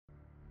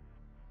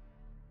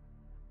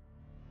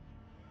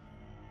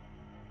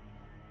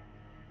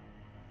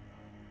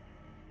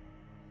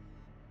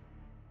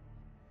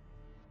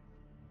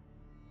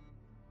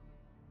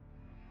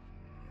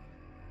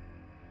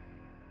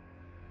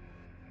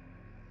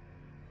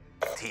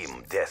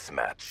Team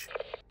deathmatch.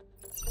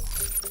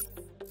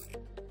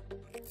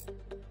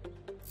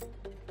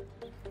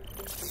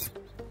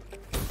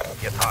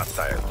 Get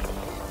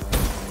hostile.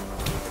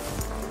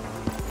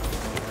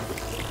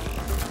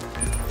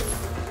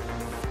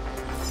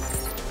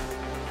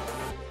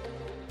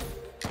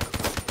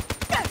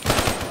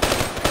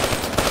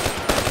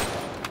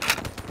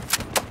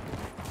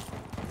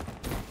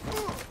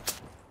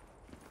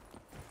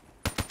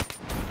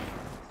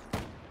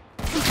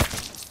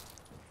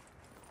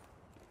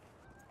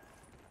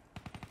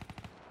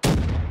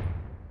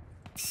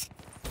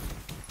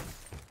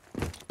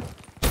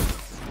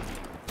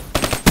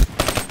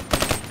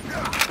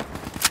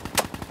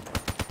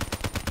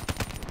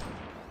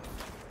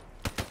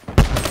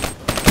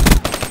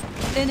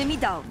 Enemy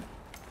down.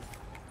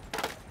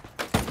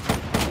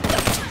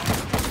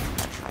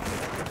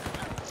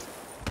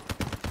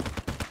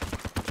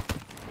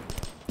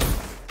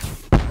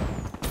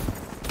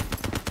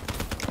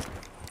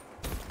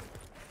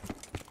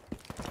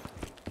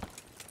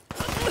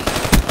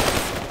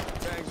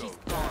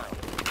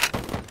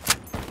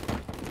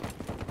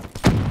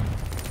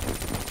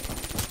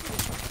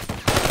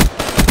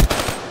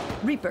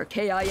 Reaper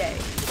KIA.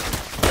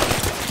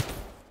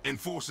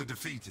 Enforcer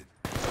defeated.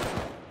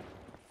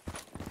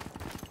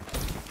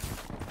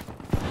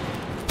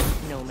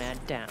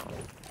 Nomad down.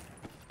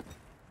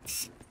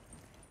 Shot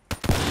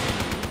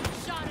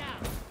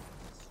out.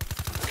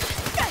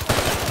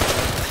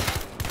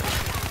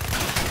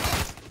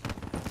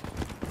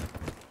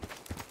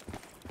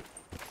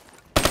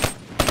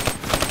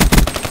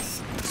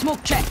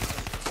 Smoke check.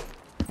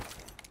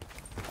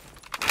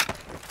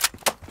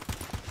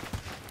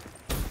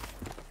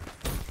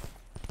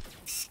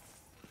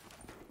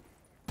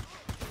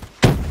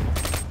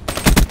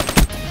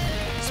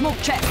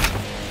 Smoke check.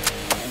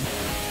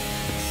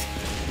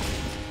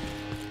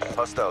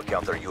 Hostile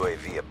counter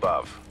UAV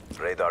above.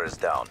 Radar is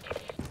down.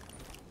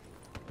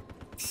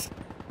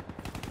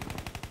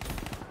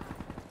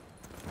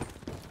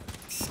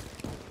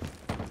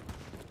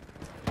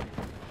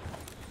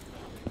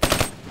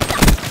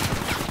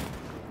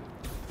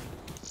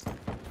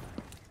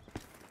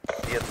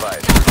 Be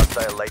advised,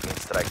 hostile lightning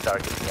strike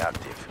targeting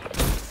active.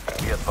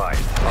 Be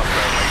advised,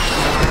 hostile lightning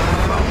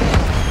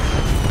strike.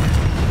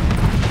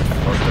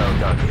 Hostile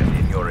Guardian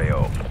in your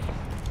AO.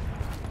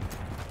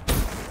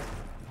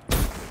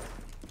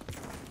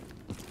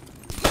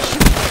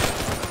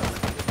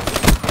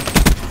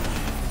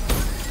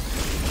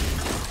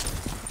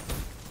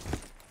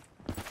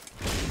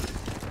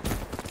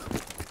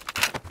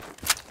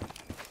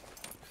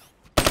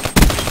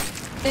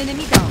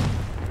 Enemy down.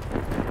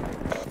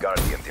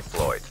 Guardian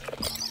deployed.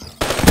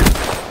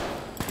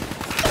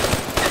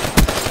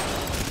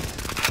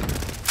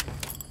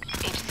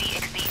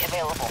 HCXD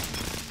available.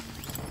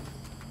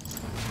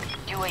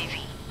 UAV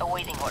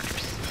awaiting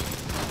orders.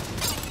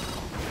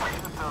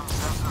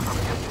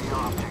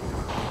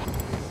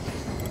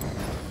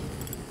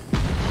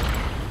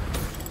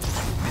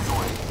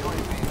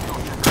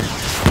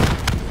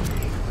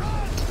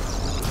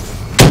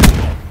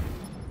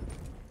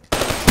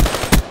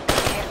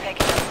 Care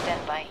package on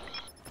standby.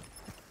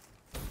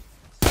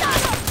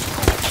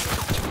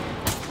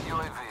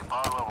 UAV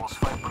power levels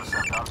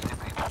 5%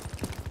 RTC.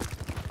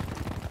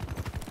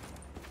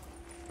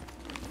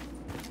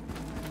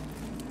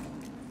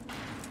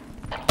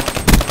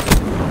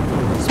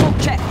 Smoke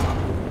check.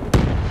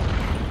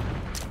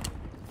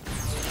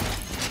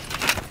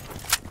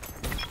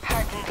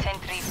 Hardened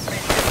sentry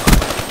ready.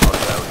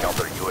 Hostile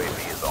counter UAV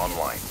is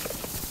online.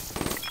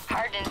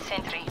 Hardened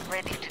sentry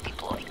ready to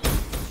deploy.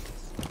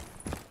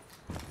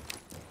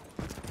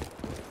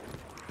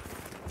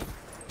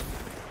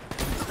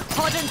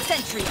 Hardened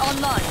sentry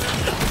online.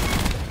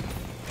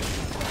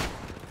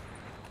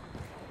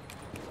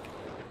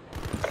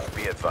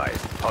 Be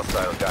advised,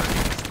 hostile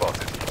Guardian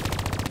spotted.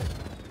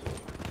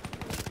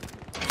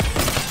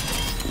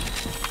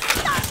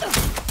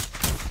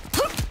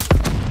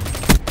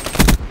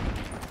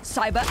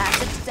 Cyber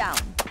assets down.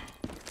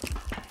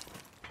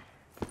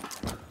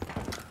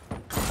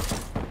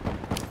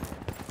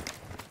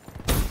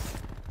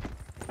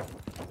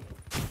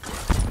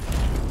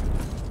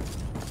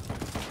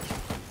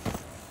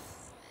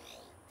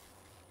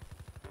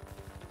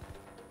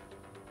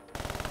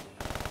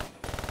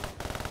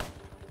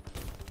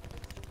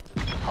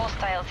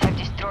 Hostiles have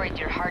destroyed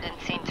your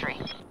hardened sentry.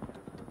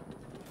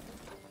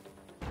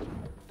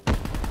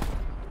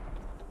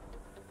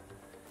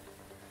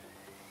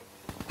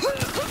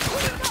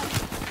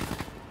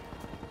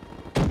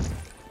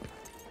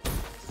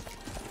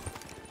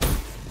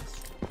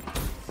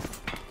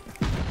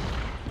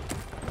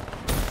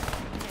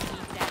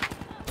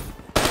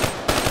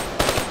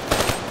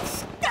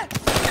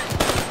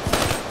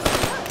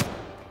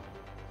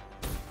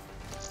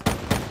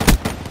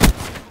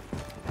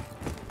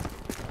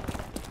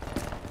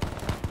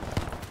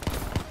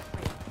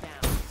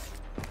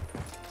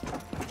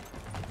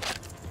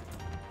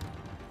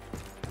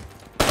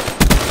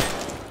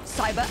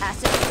 Cyber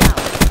assets down.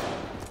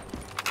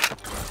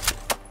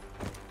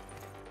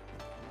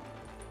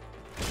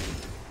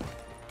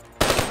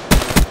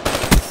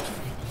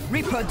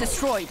 Reaper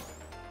destroyed.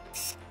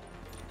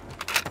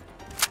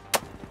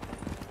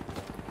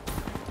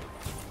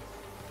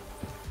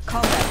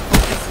 Combat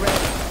focus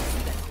ready.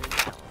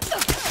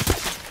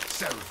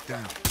 Seraph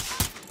down.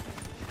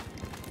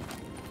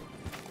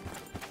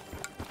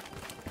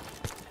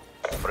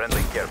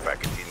 Friendly care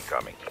package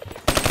incoming.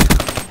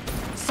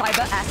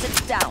 Cyber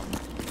assets down.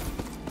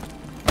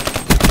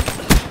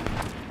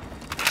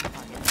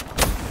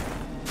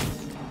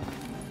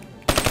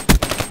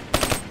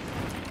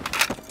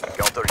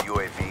 Counter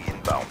UAV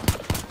inbound.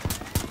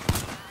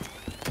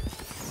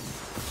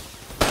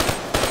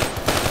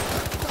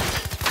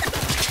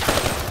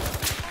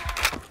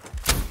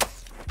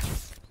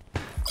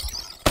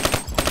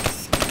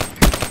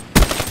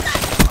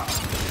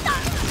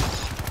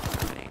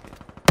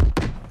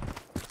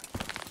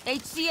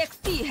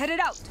 HCXT headed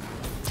out.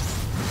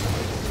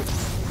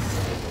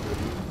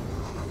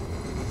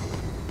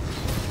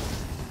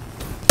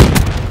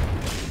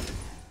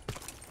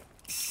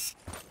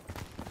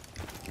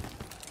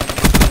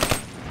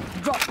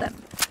 Drop them.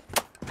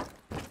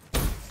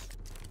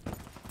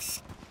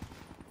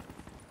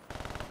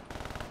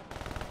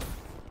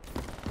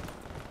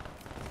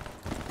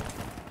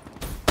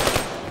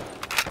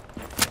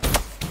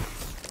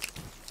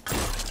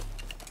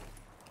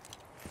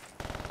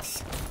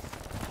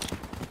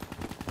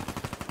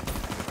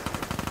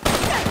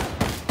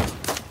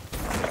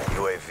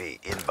 UAV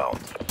inbound.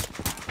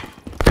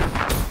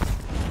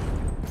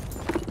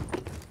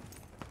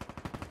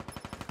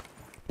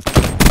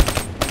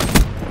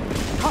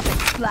 Topic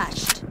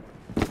splashed.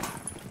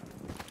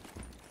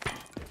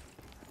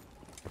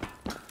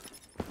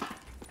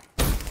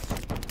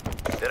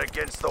 They're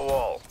against the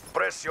wall.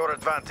 Press your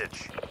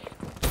advantage.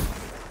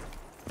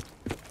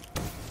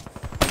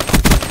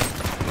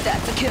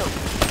 That's a kill.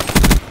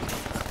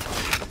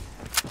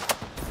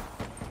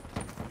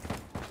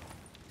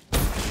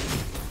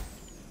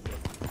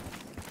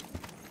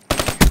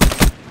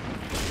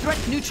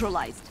 Threat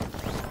neutralized.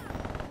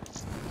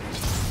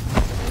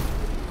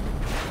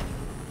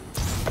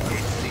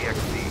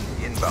 HCXD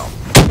inbound.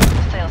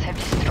 Hostiles have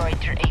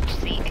destroyed your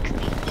HCXD.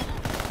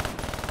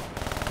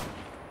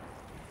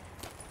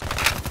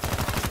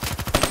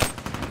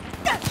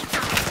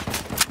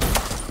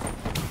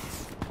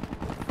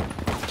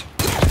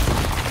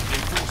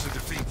 Force are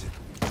defeated.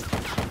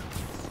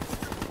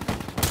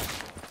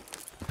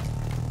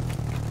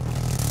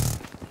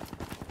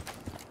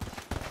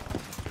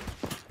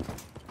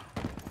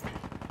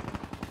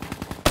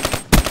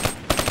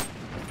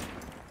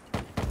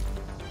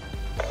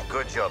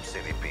 Good job,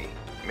 CVP.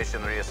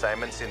 Mission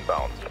reassignments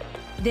inbound.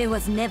 There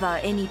was never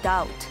any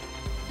doubt.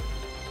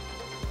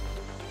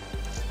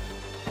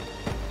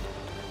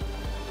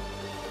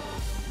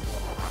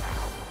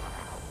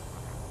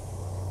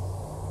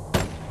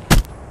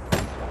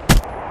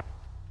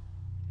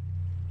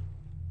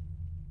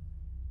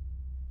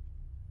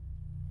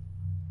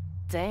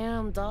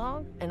 Damn,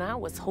 dog. And I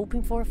was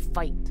hoping for a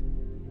fight.